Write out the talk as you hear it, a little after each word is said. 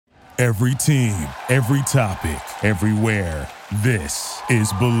Every team, every topic, everywhere. This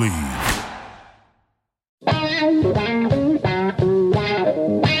is Believe.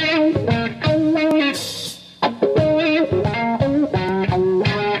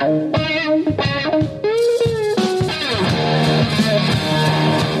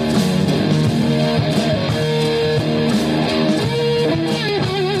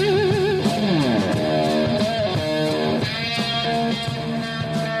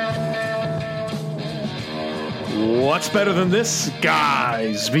 What's better than this?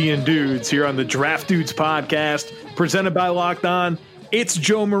 Guys being dudes here on the Draft Dudes podcast, presented by Locked On. It's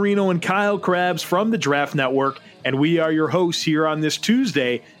Joe Marino and Kyle Krabs from the Draft Network, and we are your hosts here on this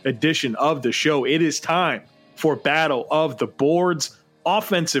Tuesday edition of the show. It is time for Battle of the Boards,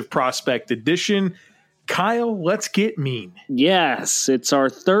 Offensive Prospect Edition. Kyle, let's get mean. Yes, it's our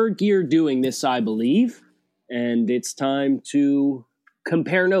third year doing this, I believe, and it's time to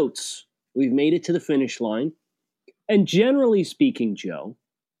compare notes. We've made it to the finish line. And generally speaking, Joe,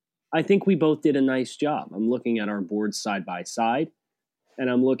 I think we both did a nice job. I'm looking at our boards side by side, and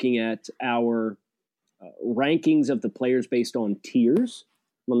I'm looking at our rankings of the players based on tiers.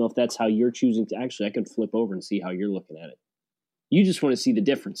 I don't know if that's how you're choosing to. Actually, I can flip over and see how you're looking at it. You just want to see the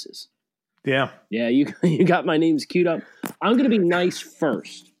differences. Yeah. Yeah, you got my names queued up. I'm going to be nice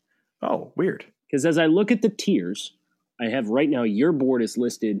first. Oh, weird. Because as I look at the tiers, I have right now your board is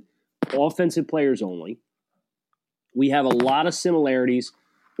listed offensive players only. We have a lot of similarities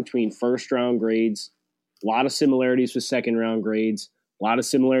between first-round grades, a lot of similarities with second-round grades, a lot of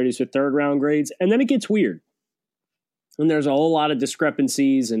similarities with third-round grades, and then it gets weird. And there's a whole lot of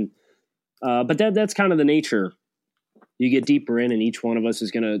discrepancies, and but that's kind of the nature. You get deeper in, and each one of us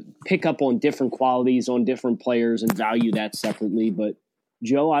is going to pick up on different qualities on different players and value that separately. But,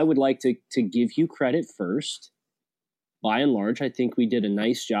 Joe, I would like to give you credit first. By and large, I think we did a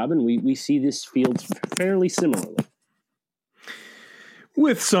nice job, and we see this field fairly similarly.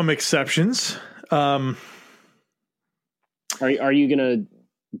 With some exceptions. Are you gonna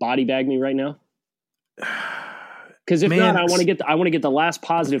body bag me right now? Because if not, I want to get the last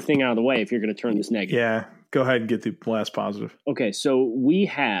positive thing out of the way. If you're going to turn this negative, yeah, go ahead and get the last positive. Okay, so we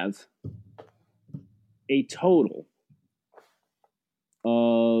have a total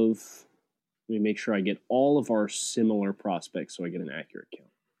of. Let me make sure I get all of our similar prospects so I get an accurate count.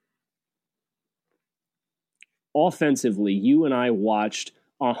 Offensively, you and I watched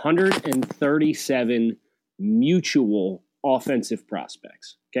 137 mutual offensive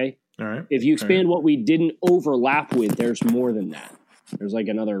prospects, okay? All right. If you expand what we didn't overlap with, there's more than that. There's like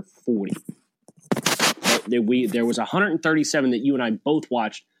another 40. There was 137 that you and I both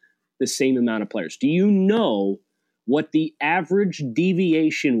watched the same amount of players. Do you know what the average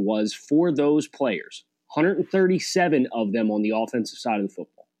deviation was for those players? 137 of them on the offensive side of the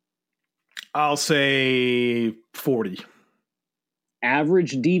football. I'll say 40.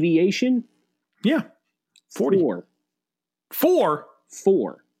 Average deviation? Yeah. 40. 4?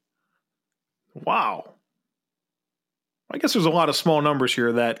 4. Wow. I guess there's a lot of small numbers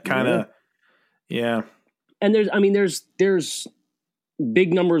here that kind of, yeah. And there's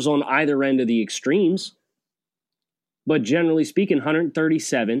big numbers on either end of the extremes, but generally speaking,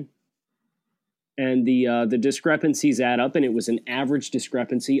 137. And the discrepancies add up, and it was an average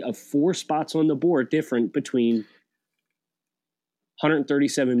discrepancy of 4 spots on the board different between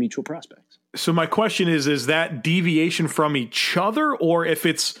 137 mutual prospects. So my question is that deviation from each other, or if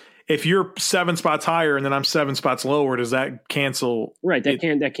you're 7 spots higher and then I'm 7 spots lower, does that cancel? Right,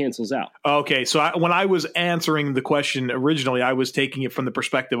 that cancels out. Okay, so when I was answering the question originally, I was taking it from the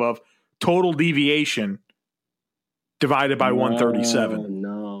perspective of total deviation divided by 137.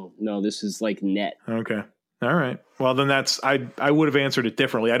 No, this is like net. Okay. All right. Well, then I would have answered it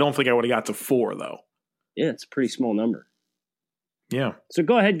differently. I don't think I would have got to 4, though. Yeah, it's a pretty small number. Yeah. So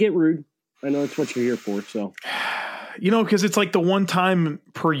go ahead, get rude. I know it's what you're here for, so. Because it's like the one time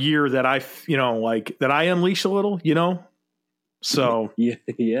per year that I unleash a little, So. Yeah,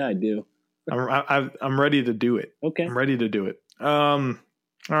 I do. I'm ready to do it. Okay. I'm ready to do it. All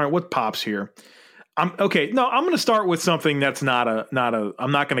right. What pops here? I'm going to start with something that's not a.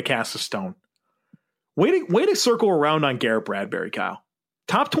 I'm not going to cast a stone. Way to circle around on Garrett Bradbury, Kyle.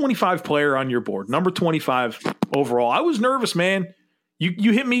 Top 25 player on your board, number 25 overall. I was nervous, man.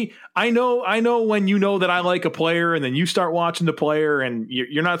 You hit me. I know when you know that I like a player, and then you start watching the player, and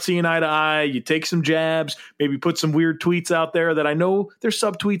you're not seeing eye to eye. You take some jabs, maybe put some weird tweets out there that I know they're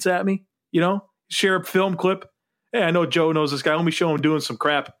subtweets at me. Share a film clip. Hey, I know Joe knows this guy. Let me show him doing some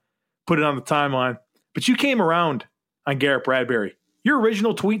crap. Put it on the timeline. But you came around on Garrett Bradbury. Your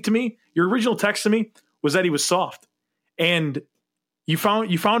original tweet to me, your original text to me was that he was soft. And You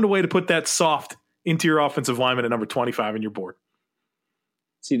found a way to put that soft interior offensive lineman at number 25 on your board.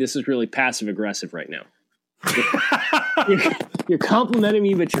 See, this is really passive aggressive right now. You're complimenting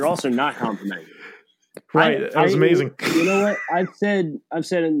me, but you're also not complimenting me. Right, that was amazing. You know what? I've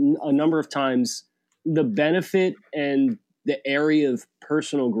said a number of times the benefit and the area of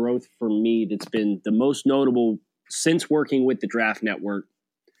personal growth for me that's been the most notable since working with the Draft Network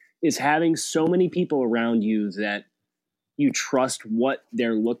is having so many people around you that you trust what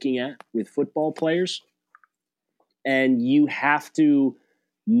they're looking at with football players, and you have to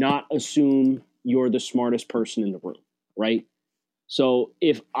not assume you're the smartest person in the room, right? So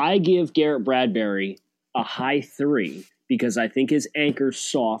if I give Garrett Bradbury a high 3 because I think his anchor's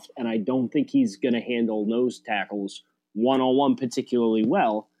soft and I don't think he's going to handle nose tackles one-on-one particularly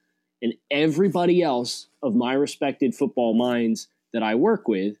well, and everybody else of my respected football minds that I work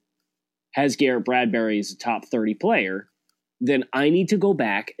with has Garrett Bradbury as a top 30 player, then I need to go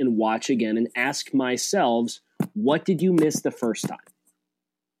back and watch again and ask myself, what did you miss the first time?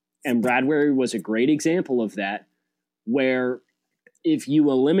 And Bradbury was a great example of that, where if you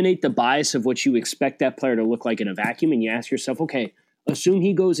eliminate the bias of what you expect that player to look like in a vacuum and you ask yourself, okay, assume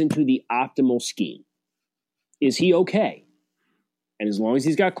he goes into the optimal scheme. Is he okay? And as long as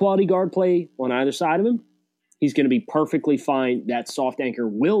he's got quality guard play on either side of him, he's going to be perfectly fine. That soft anchor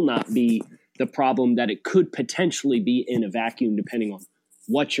will not be the problem that it could potentially be in a vacuum, depending on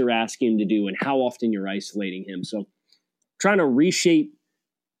what you're asking him to do and how often you're isolating him. So trying to reshape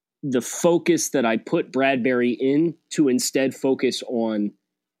the focus that I put Bradbury in to instead focus on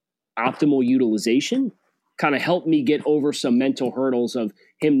optimal utilization kind of helped me get over some mental hurdles of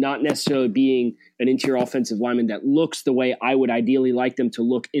him not necessarily being an interior offensive lineman that looks the way I would ideally like them to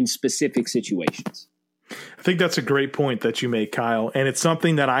look in specific situations. I think that's a great point that you make, Kyle. And it's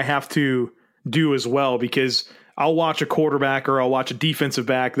something that I have to do as well, because I'll watch a quarterback or I'll watch a defensive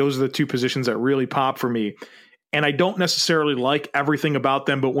back. Those are the two positions that really pop for me. And I don't necessarily like everything about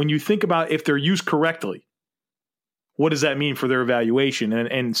them, but when you think about if they're used correctly, what does that mean for their evaluation?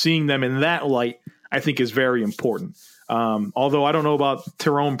 And seeing them in that light, I think, is very important. Although I don't know about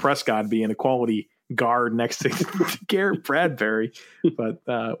Tyrone Prescott being a quality guard next to Garrett Bradbury, but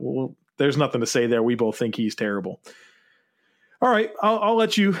there's nothing to say there. We both think he's terrible. All right, I'll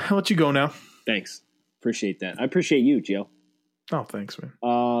let you go now. Thanks. Appreciate that. I appreciate you, Joe. Oh, thanks, man.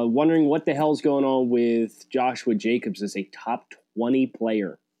 Wondering what the hell's going on with Joshua Jacobs as a top 20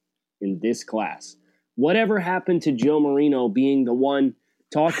 player in this class. Whatever happened to Joe Marino being the one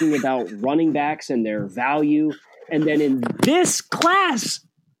talking about running backs and their value? And then in this class,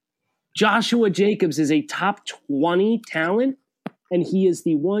 Joshua Jacobs is a top 20 talent, and he is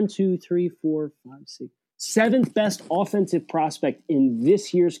the 7th best offensive prospect in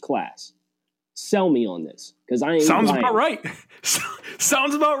this year's class. Sell me on this, because I ain't Sounds lying. about right.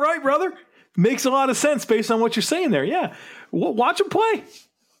 Sounds about right, brother. Makes a lot of sense based on what you're saying there. Yeah. Watch him play.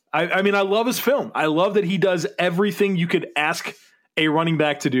 I mean, I love his film. I love that he does everything you could ask a running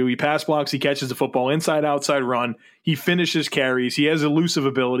back to do. He pass blocks, he catches the football, inside, outside run. He finishes carries. He has elusive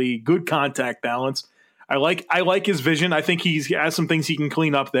ability, good contact balance. I like his vision. I think he has some things he can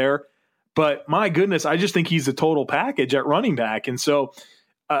clean up there. But my goodness, I just think he's a total package at running back. And so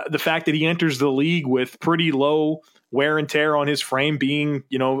the fact that he enters the league with pretty low wear and tear on his frame, being,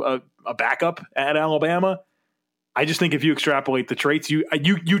 a backup at Alabama, I just think if you extrapolate the traits,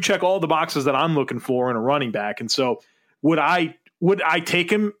 you check all the boxes that I'm looking for in a running back. And so would I take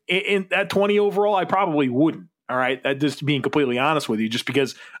him in that 20 overall? I probably wouldn't. All right. That just being completely honest with you, just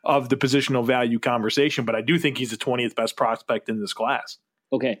because of the positional value conversation. But I do think he's the 20th best prospect in this class.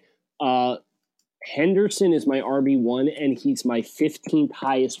 Okay. Henderson is my RB1, and he's my 15th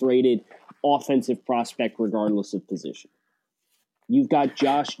highest rated offensive prospect, regardless of position. You've got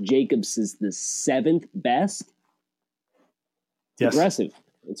Josh Jacobs as the 7th best. Yes. Aggressive.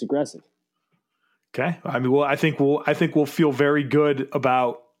 It's aggressive. Okay. I mean, well, I think we'll feel very good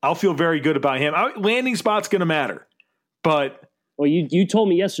about. I'll feel very good about him. Landing spot's going to matter, but you told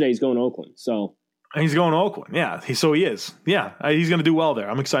me yesterday he's going to Oakland, so he's going to Oakland. Yeah. So he is. Yeah. He's going to do well there.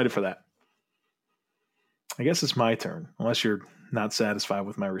 I'm excited for that. I guess it's my turn, unless you're not satisfied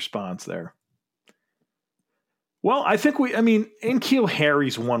with my response there. Well, I think N'Keal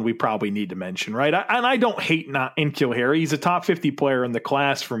Harry's one we probably need to mention, right? And I don't hate not N'Keal Harry. He's a top 50 player in the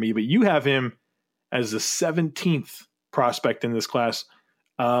class for me, but you have him as the 17th prospect in this class.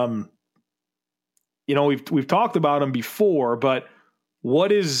 We've talked about him before, but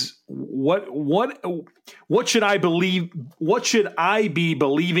what should I believe? What should I be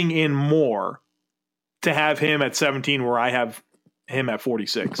believing in more to have him at 17 where I have him at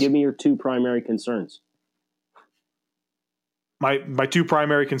 46? Give me your two primary concerns. my two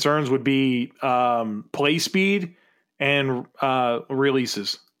primary concerns would be play speed and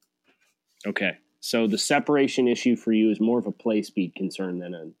releases. Okay, so the separation issue for you is more of a play speed concern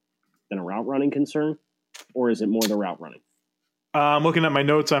than a route running concern, or is it more the route running? I'm looking at my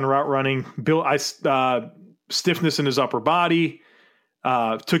notes on route running. Stiffness in his upper body,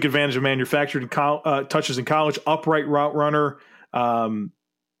 took advantage of manufactured touches in college, upright route runner,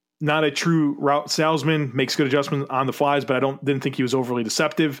 not a true route salesman, makes good adjustments on the flies, but didn't think he was overly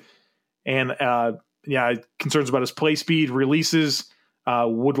deceptive. And concerns about his play speed, releases,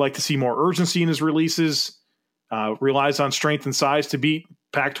 would like to see more urgency in his releases, relies on strength and size to beat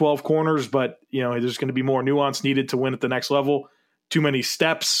Pac-12 corners, but there's going to be more nuance needed to win at the next level. Too many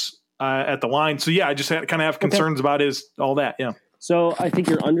steps at the line. So I just kind of have concerns about all that. Yeah. So I think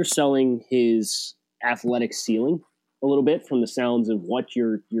you're underselling his athletic ceiling a little bit from the sounds of what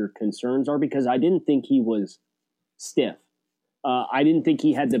your concerns are, because I didn't think he was stiff. I didn't think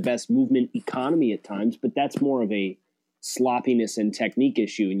he had the best movement economy at times, but that's more of a sloppiness and technique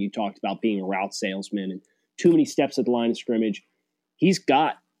issue. And you talked about being a route salesman and too many steps at the line of scrimmage. He's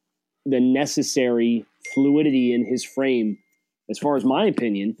got the necessary fluidity in his frame, as far as my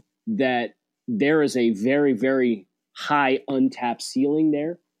opinion, that there is a very, very high untapped ceiling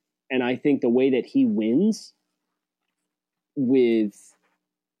there. And I think the way that he wins with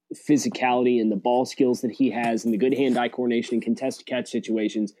physicality and the ball skills that he has and the good hand-eye coordination and contested catch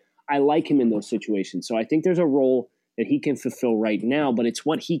situations, I like him in those situations. So I think there's a role that he can fulfill right now, but it's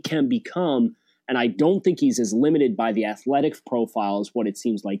what he can become. And I don't think he's as limited by the athletic profile as what it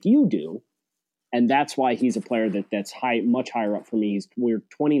seems like you do. And that's why he's a player that's much higher up for me. We're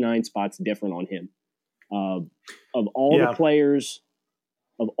 29 spots different on him. Of all players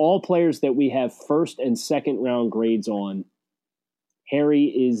that we have first and second round grades on, Harry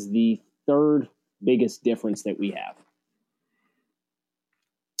is the third biggest difference that we have.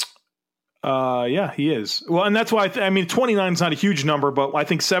 He is. Well, and that's why 29 is not a huge number, but I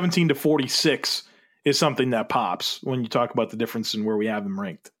think 17 to 46 is something that pops when you talk about the difference in where we have him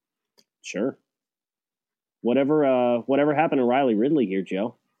ranked. Sure. Whatever happened to Riley Ridley here,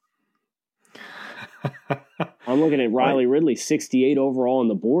 Joe? I'm looking at Riley Ridley, 68 overall on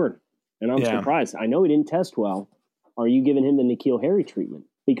the board, and I'm surprised. I know he didn't test well. Are you giving him the N'Keal Harry treatment?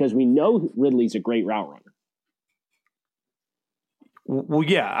 Because we know Ridley's a great route runner. Well,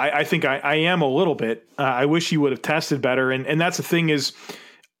 yeah, I think I am a little bit. I wish he would have tested better. And that's the thing is,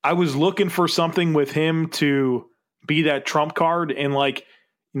 I was looking for something with him to be that trump card and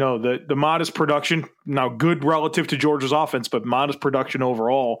the modest production, now good relative to Georgia's offense, but modest production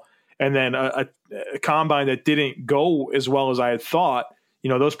overall. And then a combine that didn't go as well as I had thought.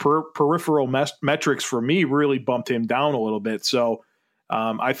 Those peripheral metrics for me really bumped him down a little bit. So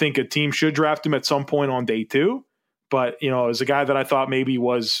I think a team should draft him at some point on day 2. But, as a guy that I thought maybe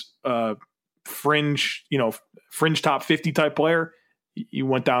was fringe top 50 type player, he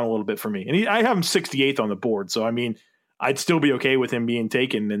went down a little bit for me. And I have him 68th on the board. So, I'd still be okay with him being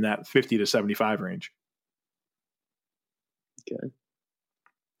taken in that 50 to 75 range. Okay.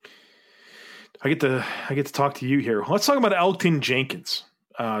 I get to talk to you here. Let's talk about Elgton Jenkins,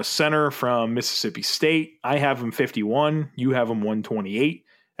 center from Mississippi State. I have him 51. You have him 128.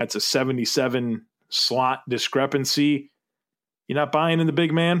 That's a 77 slot discrepancy. You're not buying in the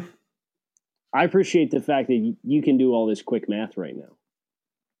big man? I appreciate the fact that you can do all this quick math right now.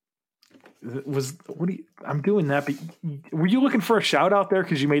 I'm doing that, but were you looking for a shout out there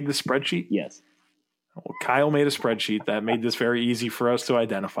because you made this spreadsheet? Yes. Well, Kyle made a spreadsheet that made this very easy for us to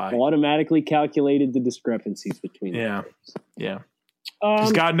identify. Automatically calculated the discrepancies between them. Yeah.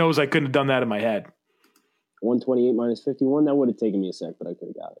 Because God knows I couldn't have done that in my head. 128 minus 51, that would have taken me a sec, but I could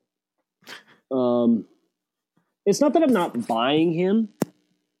have got it. It's not that I'm not buying him.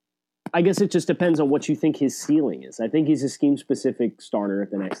 I guess it just depends on what you think his ceiling is. I think he's a scheme-specific starter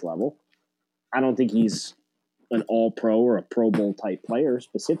at the next level. I don't think he's an all-pro or a Pro Bowl type player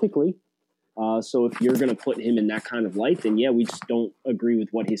specifically. So if you're going to put him in that kind of light, then we just don't agree with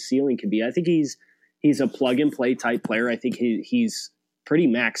what his ceiling can be. I think he's a plug-and-play type player. I think he's pretty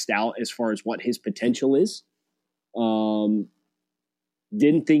maxed out as far as what his potential is.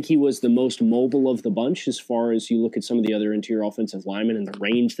 Didn't think he was the most mobile of the bunch as far as you look at some of the other interior offensive linemen and the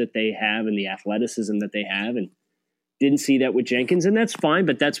range that they have and the athleticism that they have, and didn't see that with Jenkins, and that's fine,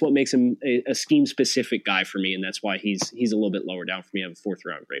 but that's what makes him a scheme-specific guy for me, and that's why he's a little bit lower down for me. I have a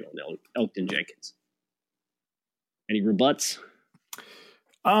 4th-round grade on Elgton Jenkins. Any rebuts?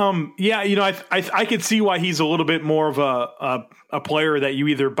 I could see why he's a little bit more of a player that you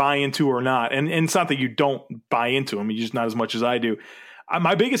either buy into or not, and it's not that you don't buy into him, just not as much as I do.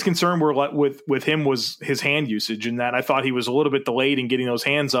 My biggest concern with him was his hand usage, and that I thought he was a little bit delayed in getting those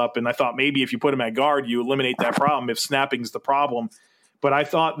hands up. And I thought maybe if you put him at guard, you eliminate that problem if snapping's the problem. But I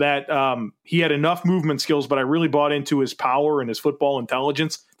thought that he had enough movement skills, but I really bought into his power and his football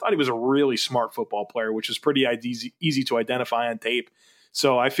intelligence. I thought he was a really smart football player, which is pretty easy to identify on tape.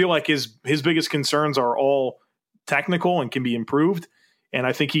 So I feel like his biggest concerns are all technical and can be improved. And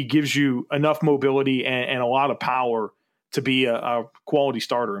I think he gives you enough mobility and a lot of power to be a quality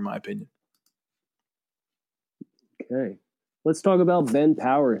starter, in my opinion. Okay. Let's talk about Ben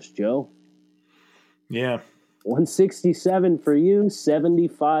Powers, Joe. Yeah. 167 for you,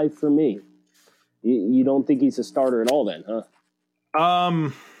 75 for me. You don't think he's a starter at all then, huh?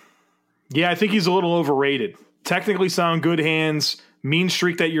 Yeah, I think he's a little overrated. Technically sound, good hands, mean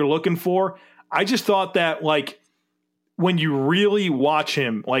streak that you're looking for. I just thought that, like, when you really watch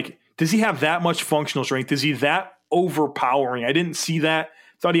him, like, does he have that much functional strength? Is he that overpowering? I didn't see that.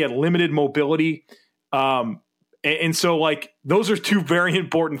 Thought he had limited mobility. And so, like, those are two very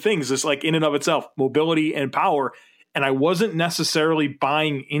important things, just like in and of itself, mobility and power. And I wasn't necessarily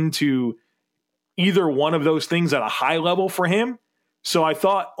buying into either one of those things at a high level for him. So I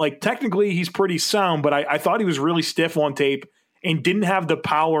thought, like, technically he's pretty sound, but I thought he was really stiff on tape and didn't have the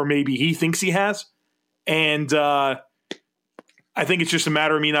power maybe he thinks he has. And I think it's just a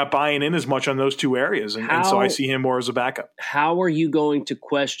matter of me not buying in as much on those two areas. And so I see him more as a backup. How are you going to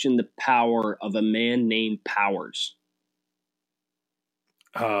question the power of a man named Powers?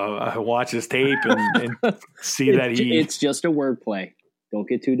 I watch his tape and see that it's just a wordplay. Don't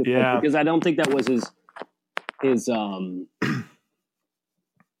get too defensive, because I don't think that was his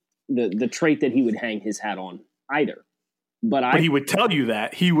the trait that he would hang his hat on either. But he would tell you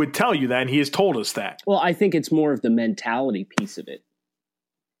that. He would tell you that, and he has told us that. Well, I think it's more of the mentality piece of it,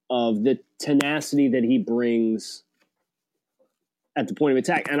 of the tenacity that he brings at the point of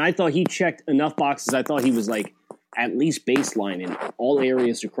attack. And I thought he checked enough boxes. I thought he was, like, at least baseline in all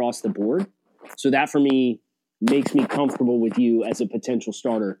areas across the board. So that, for me, makes me comfortable with you as a potential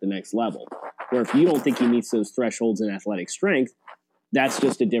starter at the next level. Where if you don't think he meets those thresholds in athletic strength, that's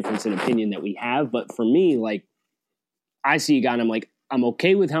just a difference in opinion that we have. But for me, like, I see a guy and I'm like, I'm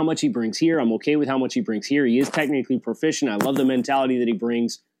okay with how much he brings here. I'm okay with how much he brings here. He is technically proficient. I love the mentality that he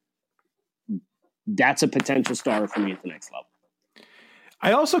brings. That's a potential starter for me at the next level.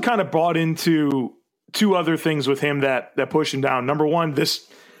 I also kind of bought into two other things with him that push him down. Number one, this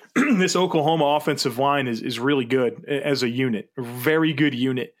Oklahoma offensive line is really good as a unit, a very good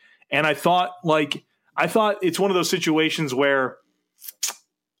unit. And I thought it's one of those situations where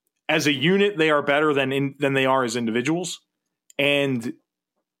as a unit, they are better than they are as individuals. And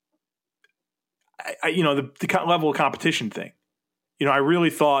the level of competition thing, I really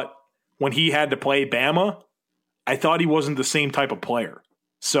thought when he had to play Bama, I thought he wasn't the same type of player.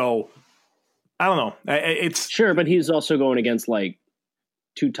 So I don't know. It's sure, but he's also going against like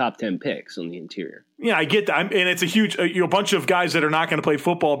 2 top 10 picks on the interior. Yeah, I get that. And it's a huge, bunch of guys that are not going to play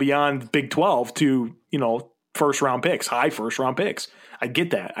football beyond Big 12 to, first round picks, high first round picks. I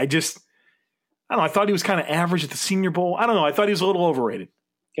get that. I don't know. I thought he was kind of average at the Senior Bowl. I don't know. I thought he was a little overrated.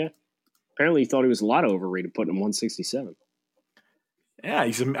 Okay. Apparently he thought he was a lot overrated, putting him 167. Yeah.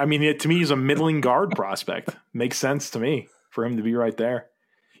 To me, he's a middling guard prospect. Makes sense to me for him to be right there.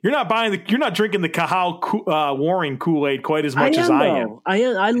 You're not drinking the Kahal Waring Kool-Aid quite as much as I am.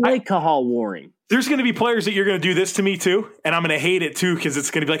 I like Kahal Waring. There's going to be players that you're going to do this to me too, and I'm going to hate it too because it's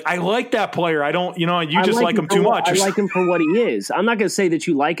going to be like, I like that player. I don't, you just like him too much. I like him for what he is. I'm not going to say that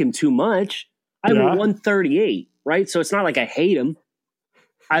you like him too much. I have a 138, right? So it's not like I hate him.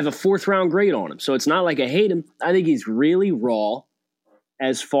 I have a 4th round grade on him, so it's not like I hate him. I think he's really raw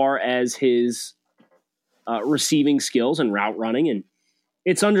as far as his receiving skills and route running, and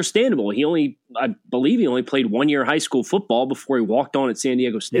it's understandable. I believe he only played 1 year high school football before he walked on at San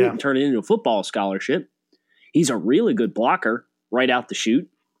Diego State and turned it into a football scholarship. He's a really good blocker right out the chute.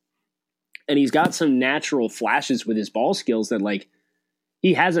 And he's got some natural flashes with his ball skills that, like,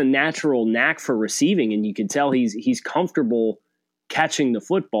 he has a natural knack for receiving, and you can tell he's comfortable catching the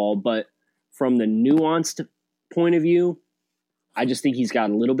football. But from the nuanced point of view, I just think he's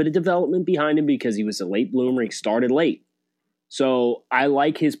got a little bit of development behind him because he was a late bloomer. He started late. So I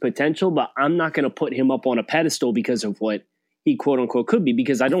like his potential, but I'm not going to put him up on a pedestal because of what he quote unquote could be,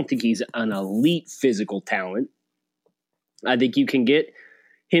 because I don't think he's an elite physical talent. I think you can get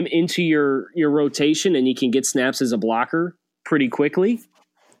him into your rotation and you can get snaps as a blocker pretty quickly,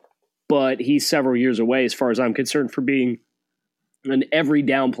 but he's several years away as far as I'm concerned for being an every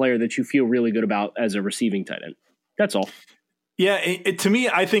down player that you feel really good about as a receiving tight end. That's all. Yeah. To me,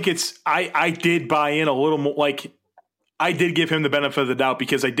 I think I did buy in a little more, like, I did give him the benefit of the doubt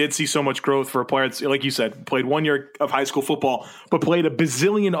because I did see so much growth for a player that's, like you said, played 1 year of high school football, but played a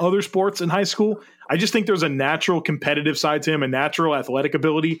bazillion other sports in high school. I just think there's a natural competitive side to him, a natural athletic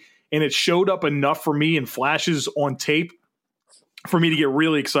ability, and it showed up enough for me in flashes on tape for me to get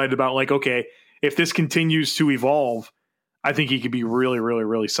really excited about, like, okay, if this continues to evolve, I think he could be really, really,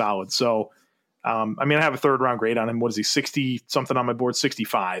 really solid. So, I have a 3rd-round grade on him. What is he, 60-something on my board,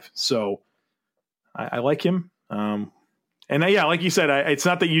 65. So I like him. Like you said, it's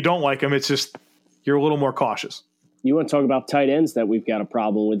not that you don't like him. It's just you're a little more cautious. You want to talk about tight ends that we've got a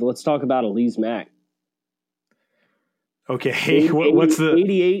problem with? Let's talk about Elise Mack. Okay, what's the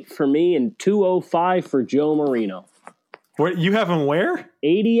 88 for me and 205 for Joe Marino? Where you have him? Where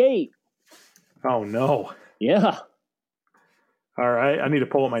 88? Oh no! Yeah. All right, I need to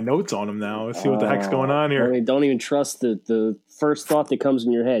pull up my notes on him now. Let's see what the heck's going on here. Don't even trust the first thought that comes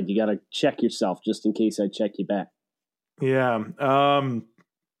in your head. You got to check yourself just in case I check you back. Yeah.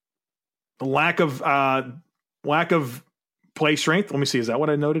 Lack of play strength. Let me see. Is that what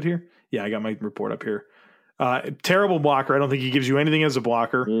I noted here? Yeah, I got my report up here. Terrible blocker. I don't think he gives you anything as a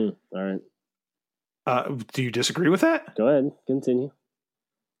blocker. All right. Do you disagree with that? Go ahead. Continue.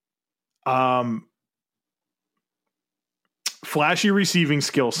 Flashy receiving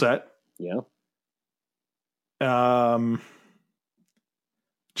skill set. Yeah.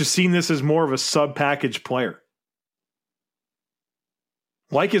 Just seeing this as more of a sub-package player.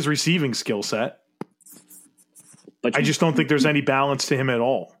 Like his receiving skill set. But I just don't think there's any balance to him at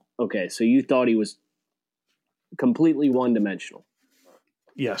all. Okay, so you thought he was completely one-dimensional.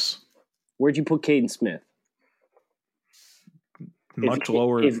 Yes. Where'd you put Caden Smith? Much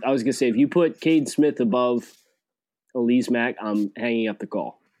lower. I was going to say, if you put Caden Smith above Elise Mack, I'm hanging up the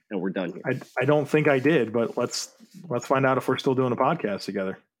call, and we're done here. I don't think I did, but let's find out if we're still doing a podcast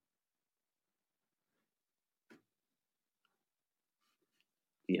together.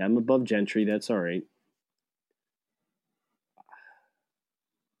 You have him above Gentry. That's all right.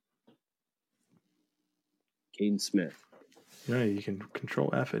 Caden Smith. Yeah, you can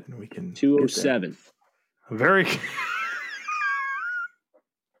control F it, and we can. 207. Very,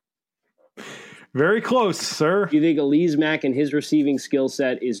 very close, sir. Do you think Elise Mack and his receiving skill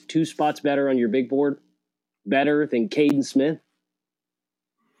set is 2 spots better on your big board? Better than Caden Smith?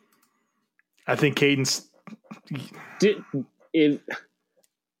 I think Caden's.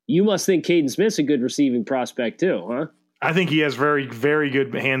 You must think Caden Smith's a good receiving prospect too, huh? I think he has very, very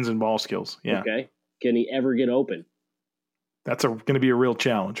good hands and ball skills. Yeah. Okay. Can he ever get open? That's going to be a real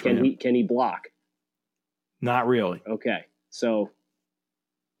challenge for him. Can he block? Not really. Okay. So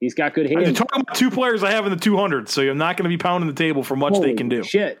he's got good hands. You're talking about 2 players I have in the 200, so you're not going to be pounding the table for much they can do.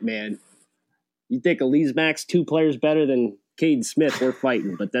 Shit, man. You think Elise Mack's 2 players better than Caden Smith? We're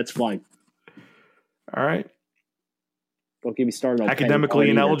fighting, but that's fine. All right. Don't get me started on academically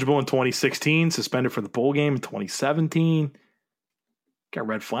ineligible in 2016, suspended for the bowl game in 2017. Got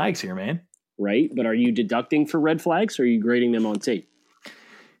red flags here, man. Right, but are you deducting for red flags, or are you grading them on tape?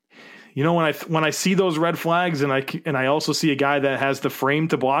 You know, when I see those red flags, and I also see a guy that has the frame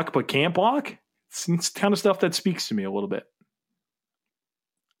to block but can't block, it's kind of stuff that speaks to me a little bit.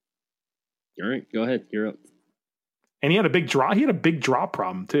 All right, go ahead. You're up. And he had a big drop. He had a big drop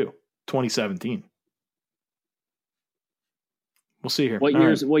problem too. 2017. We'll see here. What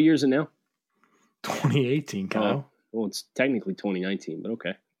year is it now? 2018, Kyle. Well, it's technically 2019, but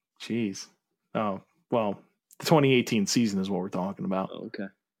okay. Jeez. Oh, well, the 2018 season is what we're talking about. Oh, okay.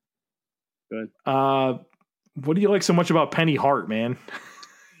 Go ahead. What do you like so much about Penny Hart, man?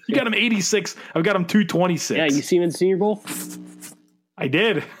 You got him 86. I've got him 226. Yeah, you see him in the Senior Bowl? I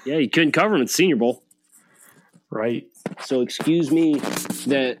did. Yeah, you couldn't cover him in the Senior Bowl. Right. So excuse me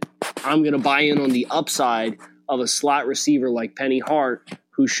that I'm going to buy in on the upside of a slot receiver like Penny Hart,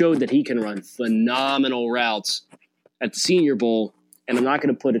 who showed that he can run phenomenal routes at the Senior Bowl, and I'm not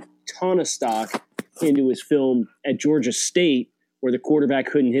going to put a ton of stock into his film at Georgia State, where the quarterback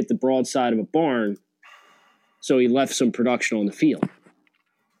couldn't hit the broadside of a barn, so he left some production on the field.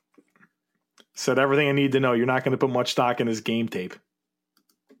 Said everything I need to know. You're not going to put much stock in his game tape.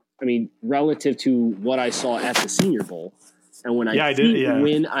 I mean, relative to what I saw at the Senior Bowl, and when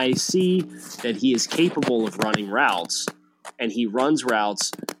I see that he is capable of running routes, and he runs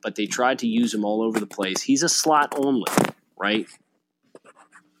routes, but they tried to use him all over the place. He's a slot only, right?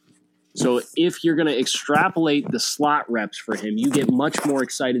 So if you're going to extrapolate the slot reps for him, you get much more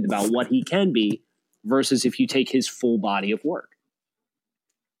excited about what he can be versus if you take his full body of work.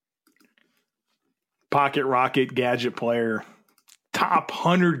 Pocket rocket gadget player. Top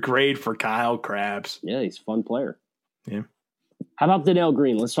 100 grade for Kyle Krabs. Yeah, he's a fun player. Yeah. How about Donnell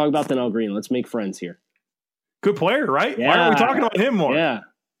Green? Let's talk about Donnell Green. Let's make friends here. Good player, right? Yeah. Why aren't we talking about him more? Yeah.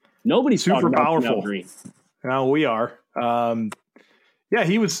 Nobody's Super talking about powerful. Janelle Green. Now we are. Yeah,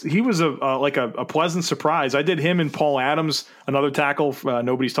 he was a pleasant surprise. I did him and Paul Adams, another tackle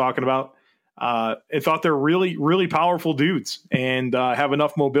nobody's talking about. I thought they're really, really powerful dudes and have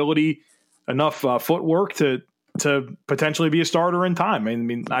enough mobility, enough footwork to potentially be a starter in time. I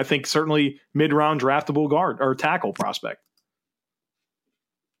mean, I think certainly mid-round draftable guard or tackle prospect.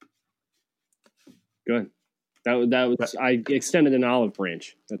 Good. That was I extended an olive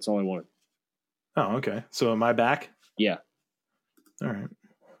branch. That's all I wanted. Oh, okay. So am I back? Yeah. All right.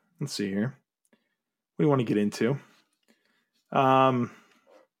 Let's see here. What do you want to get into?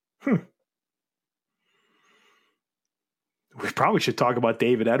 We probably should talk about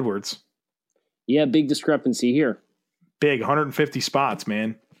David Edwards. Yeah, big discrepancy here. Big, 150 spots,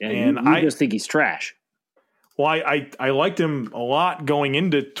 man. Yeah, and I just think he's trash. Well, I liked him a lot going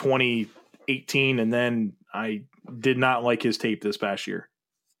into 2018, and then I did not like his tape this past year.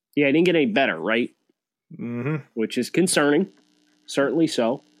 Yeah, he didn't get any better, right? Mm-hmm. Which is concerning, certainly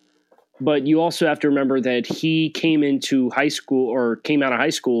so. But you also have to remember that he came out of high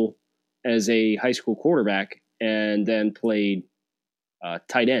school as a high school quarterback and then played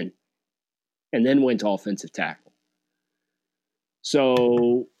tight end and then went to offensive tackle.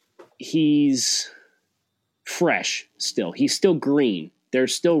 So he's fresh still. He's still green.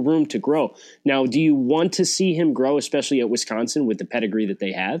 There's still room to grow. Now, do you want to see him grow, especially at Wisconsin with the pedigree that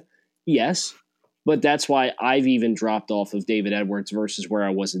they have? Yes. But that's why I've even dropped off of David Edwards versus where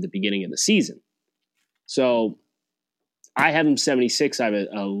I was at the beginning of the season. So I have him 76. I have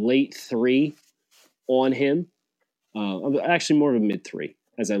a late 3 on him. Actually, more of a mid 3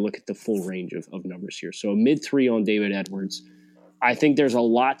 as I look at the full range of numbers here. So a mid 3 on David Edwards. I think there's a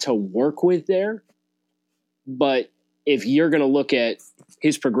lot to work with there. But if you're going to look at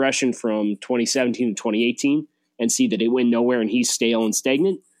his progression from 2017 to 2018 and see that it went nowhere and he's stale and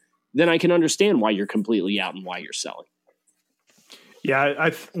stagnant, then I can understand why you're completely out and why you're selling. Yeah,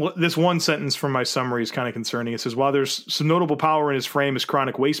 this one sentence from my summary is kind of concerning. It says, while there's some notable power in his frame, his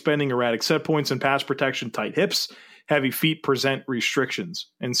chronic waist bending, erratic set points, and pass protection, tight hips, heavy feet present restrictions.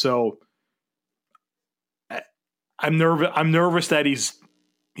 And so I'm nervous that he's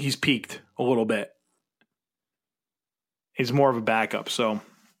peaked a little bit. He's more of a backup. So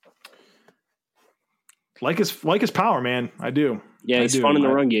like his power, man. I do. Yeah, he's fun in the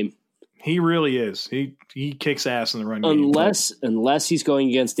run game. He really is. He kicks ass in the run game. Unless he's going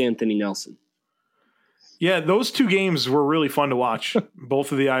against Anthony Nelson. Yeah, those 2 games were really fun to watch.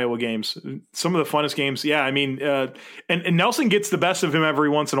 Both of the Iowa games. Some of the funnest games. Yeah, I mean, and Nelson gets the best of him every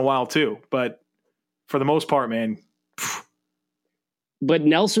once in a while too. But for the most part, man. But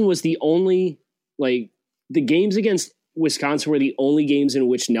Nelson was the only, the games against Wisconsin were the only games in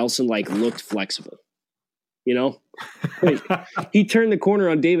which Nelson, looked flexible. You know? He turned the corner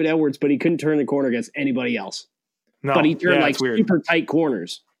on David Edwards, but he couldn't turn the corner against anybody else. No, but he turned super weird. Tight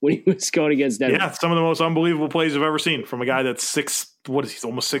corners when he was going against Edwards. Yeah, some of the most unbelievable plays I've ever seen from a guy that's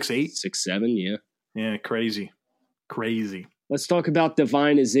almost 6'8"? 6'7", yeah. Yeah, crazy. Let's talk about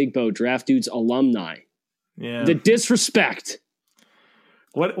Devine Ezigbo, Draft Dudes alumni. Yeah. The disrespect.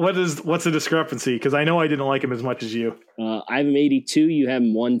 What's the discrepancy? Because I know I didn't like him as much as you. I have him 82. You have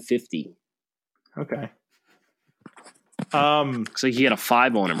him 150. Okay. Looks like you got a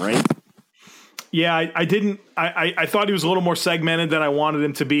 5 on him, right? Yeah, I didn't. I thought he was a little more segmented than I wanted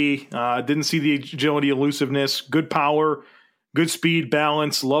him to be. Didn't see the agility, elusiveness, good power, good speed,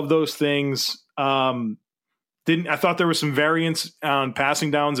 balance. Love those things. I thought there was some variance on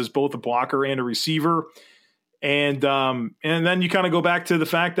passing downs as both a blocker and a receiver. And then you kind of go back to the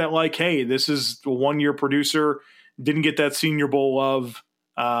fact that hey, this is a 1-year producer, didn't get that Senior Bowl love,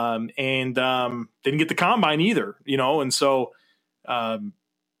 and didn't get the combine either, and so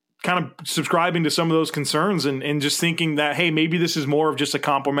kind of subscribing to some of those concerns and just thinking that, hey, maybe this is more of just a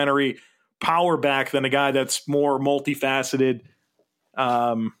complimentary power back than a guy that's more multifaceted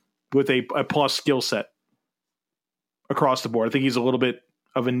with a plus skill set across the board. I think he's a little bit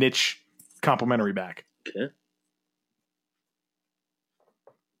of a niche complimentary back. Okay.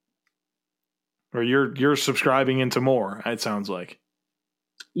 Or you're subscribing into more, it sounds like.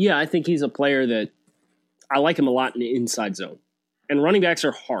 Yeah, I think he's a player that I like him a lot in the inside zone. And running backs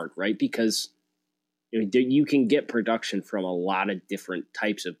are hard, right? Because you can get production from a lot of different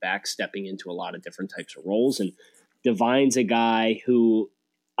types of backs stepping into a lot of different types of roles. And Devine's a guy who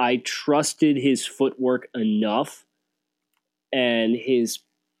I trusted his footwork enough and his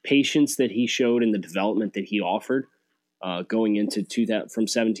patience that he showed in the development that he offered going into from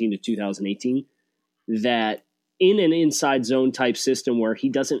 17 to 2018, that in an inside zone type system where he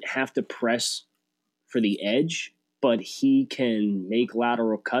doesn't have to press for the edge, but he can make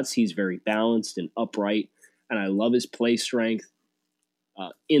lateral cuts. He's very balanced and upright, and I love his play strength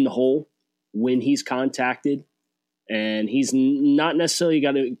in the hole when he's contacted. And he's not necessarily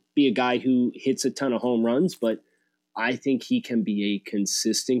got to be a guy who hits a ton of home runs, but I think he can be a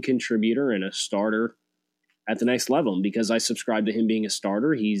consistent contributor and a starter at the next level. And because I subscribe to him being a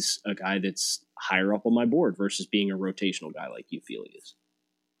starter, he's a guy that's higher up on my board versus being a rotational guy like you feel he is.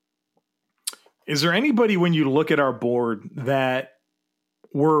 Is there anybody when you look at our board that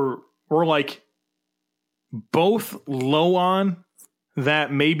we're like both low on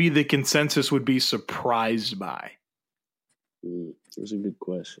that maybe the consensus would be surprised by? That's a good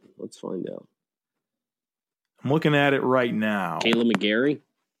question. Let's find out. I'm looking at it right now. Caleb McGarry?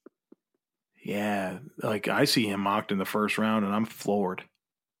 Yeah, like I see him mocked in the first round, and I'm floored.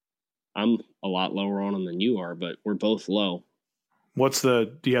 I'm a lot lower on him than you are, but we're both low. Do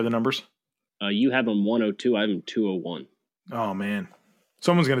you have the numbers? You have him 102. I have him 201. Oh, man.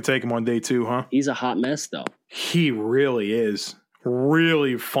 Someone's going to take him on day 2, huh? He's a hot mess, though. He really is.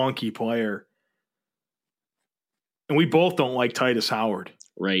 Really funky player. And we both don't like Titus Howard.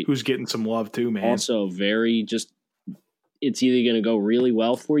 Right. Who's getting some love, too, man. Also, it's either going to go really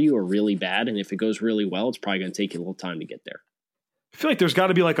well for you or really bad. And if it goes really well, it's probably going to take you a little time to get there. I feel like there's got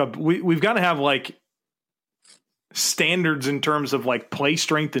to be we've got to have like standards in terms of like play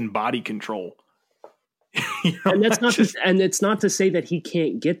strength and body control. And it's not to say that he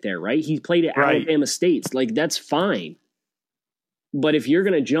can't get there, right? He played at Alabama State. Like, that's fine. But if you're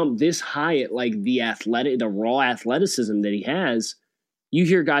going to jump this high at like the raw athleticism that he has, you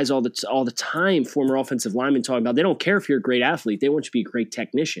hear guys all the time, former offensive linemen talking about, they don't care if you're a great athlete. They want you to be a great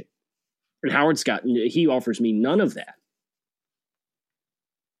technician. And he offers me none of that.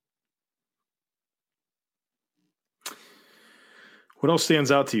 What else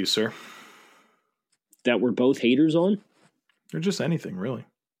stands out to you, sir? That we're both haters on? Or just anything, really.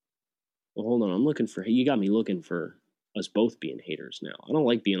 Well, hold on. You got me looking for us both being haters now. I don't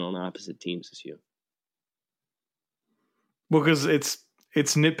like being on opposite teams as you. Well, because it's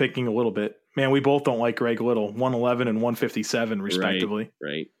nitpicking a little bit. Man, we both don't like Greg Little, 111 and 157, respectively.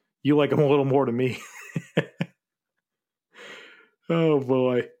 Right. You like him a little more to me. Oh,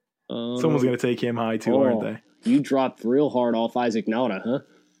 boy. Someone's going to take him high, too, aren't they? You dropped real hard off Isaac Nauta,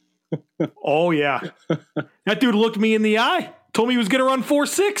 huh? Oh, yeah. That dude looked me in the eye. Told me he was going to run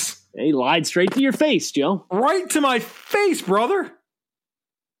 4.6. He lied straight to your face, Joe. Right to my face, brother.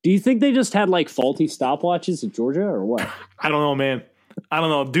 Do you think they just had like faulty stopwatches at Georgia or what? I don't know, man. I don't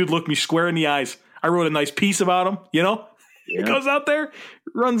know. Dude looked me square in the eyes. I wrote a nice piece about him, you know? Yeah. He goes out there,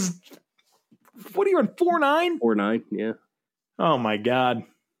 runs, what do you run, 4.9? 4.9, yeah. Oh, my God.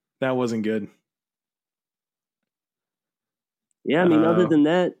 That wasn't good. Yeah, I mean, other than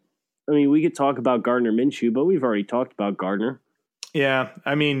that, we could talk about Gardner Minshew, but we've already talked about Gardner. Yeah,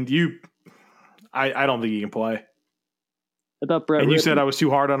 I mean, I don't think he can play. I thought Brett and you said I was too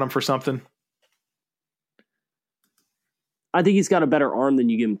hard on him for something? I think he's got a better arm than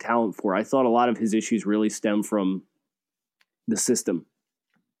you give him talent for. I thought a lot of his issues really stem from the system.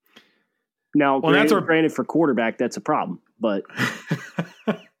 Now, granted for quarterback, that's a problem, but...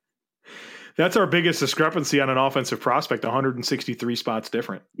 That's our biggest discrepancy on an offensive prospect, 163 spots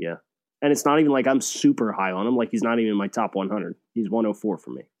different. Yeah. And it's not even like I'm super high on him. Like, he's not even in my top 100. He's 104 for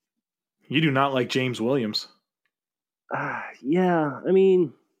me. You do not like James Williams. Yeah, I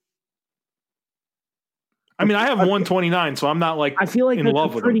mean, I have 129, so I'm not like I feel like in that's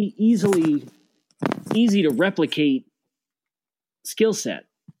love a with pretty him. easy to replicate skill set.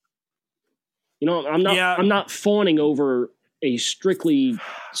 You know, I'm not fawning over a strictly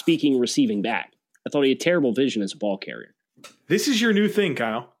speaking receiving back. I thought he had terrible vision as a ball carrier. This is your new thing,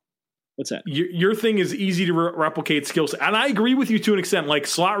 Kyle. What's that? Your thing is easy to replicate skills. And I agree with you to an extent, like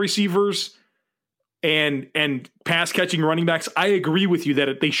slot receivers and pass catching running backs. I agree with you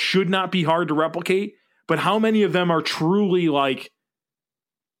that they should not be hard to replicate, but how many of them are truly like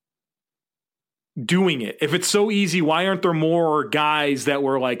doing it? If it's so easy, why aren't there more guys that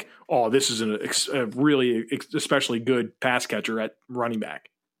were like, oh, this is a really especially good pass catcher at running back?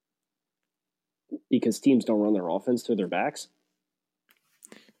 Because teams don't run their offense through their backs?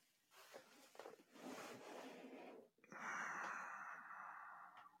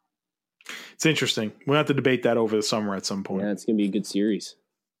 It's interesting. We'll have to debate that over the summer at some point. Yeah, it's going to be a good series.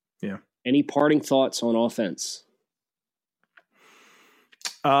 Yeah. Any parting thoughts on offense?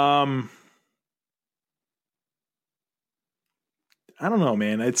 I don't know,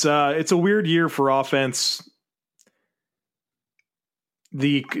 man. It's a weird year for offense.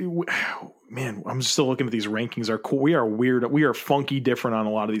 man, I'm still looking at these rankings. We are weird. We are funky different on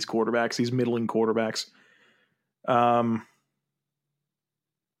a lot of these quarterbacks, these middling quarterbacks.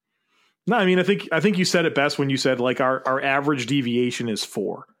 No, I mean, I think you said it best when you said like our average deviation is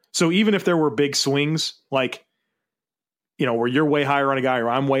 4. So even if there were big swings, like, you know, where you're way higher on a guy or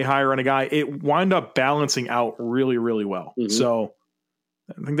I'm way higher on a guy, it wound up balancing out really, really well. Mm-hmm. So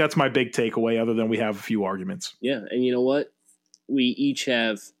I think that's my big takeaway, other than we have a few arguments. Yeah. And you know what? We each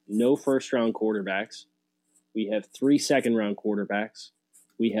have no first round quarterbacks. We have 3 second round quarterbacks.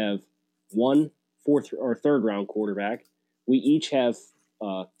 We have 1 fourth or third round quarterback. We each have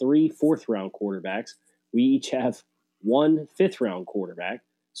 3 fourth round quarterbacks. We each have 1 fifth round quarterback.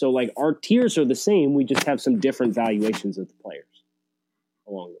 So like our tiers are the same. We just have some different valuations of the players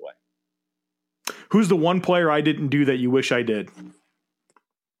along the way. Who's the one player I didn't do that you wish I did?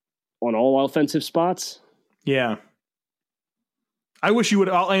 On all offensive spots? Yeah. I wish you would.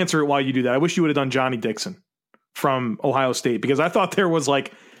 I'll answer it while you do that. I wish you would have done Johnny Dixon from Ohio State, because I thought there was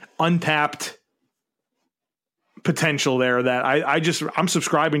like untapped potential there that I'm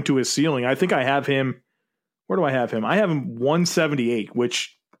subscribing to his ceiling. I think I have him. Where do I have him? I have him 178,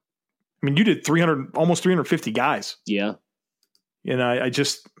 which, I mean, you did 300, almost 350 guys. Yeah. And I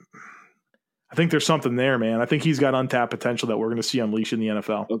think there's something there, man. I think he's got untapped potential that we're going to see unleashed in the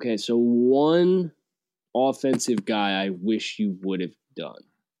NFL. Okay. So one offensive guy I wish you would have done.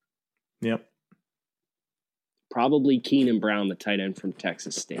 Yep. Probably Keenan Brown, the tight end from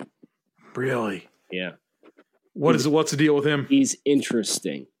Texas State. Really? Yeah. What's the deal with him? He's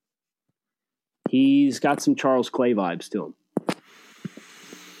interesting. He's got some Charles Clay vibes to him.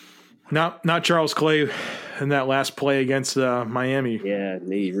 Not Charles Clay in that last play against Miami. Yeah,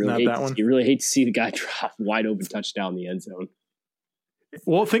 you really hate to see the guy drop wide open touchdown in the end zone.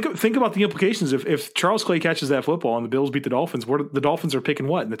 Well, think about the implications. If Charles Clay catches that football and the Bills beat the Dolphins, the Dolphins are picking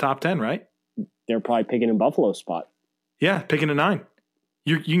what, in the top 10, right? They're probably picking in Buffalo's spot. Yeah, picking a 9.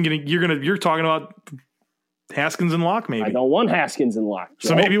 You're talking about Haskins and Locke, maybe. I don't want Haskins and Locke, Joe.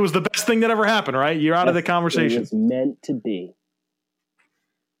 So maybe it was the best thing that ever happened, right? You're out of the conversation. It was meant to be.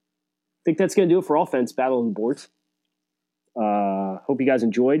 I think that's going to do it for offense, Battle of the Boards. Hope you guys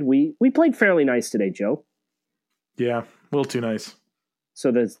enjoyed. We played fairly nice today, Joe. Yeah, a little too nice. So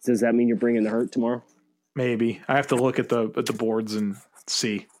does that mean you're bringing the hurt tomorrow? Maybe. I have to look at the boards and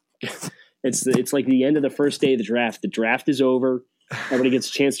see. It's like the end of the first day of the draft. The draft is over. Everybody gets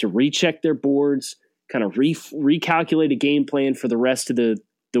a chance to recheck their boards, kind of recalculate a game plan for the rest of the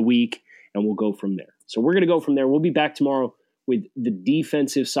week, and we'll go from there. So we're going to go from there. We'll be back tomorrow with the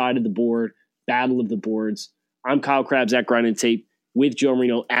defensive side of the board, Battle of the Boards. I'm Kyle Krabs at Grind and Tape with Joe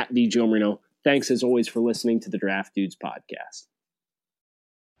Marino at the Joe Marino. Thanks as always for listening to the Draft Dudes podcast.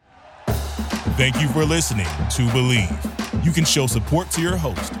 Thank you for listening to Believe. You can show support to your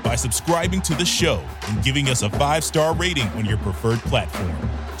host by subscribing to the show and giving us a 5-star rating on your preferred platform.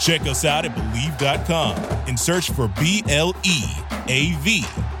 Check us out at Believe.com and search for BLEAV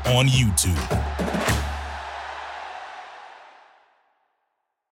on YouTube.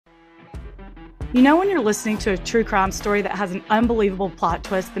 You know when you're listening to a true crime story that has an unbelievable plot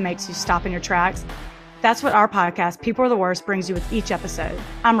twist that makes you stop in your tracks? That's what our podcast, People Are the Worst, brings you with each episode.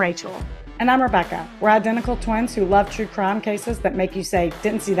 I'm Rachel. And I'm Rebecca. We're identical twins who love true crime cases that make you say,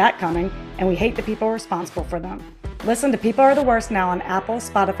 didn't see that coming, and we hate the people responsible for them. Listen to People Are the Worst now on Apple,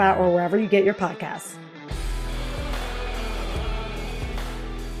 Spotify, or wherever you get your podcasts.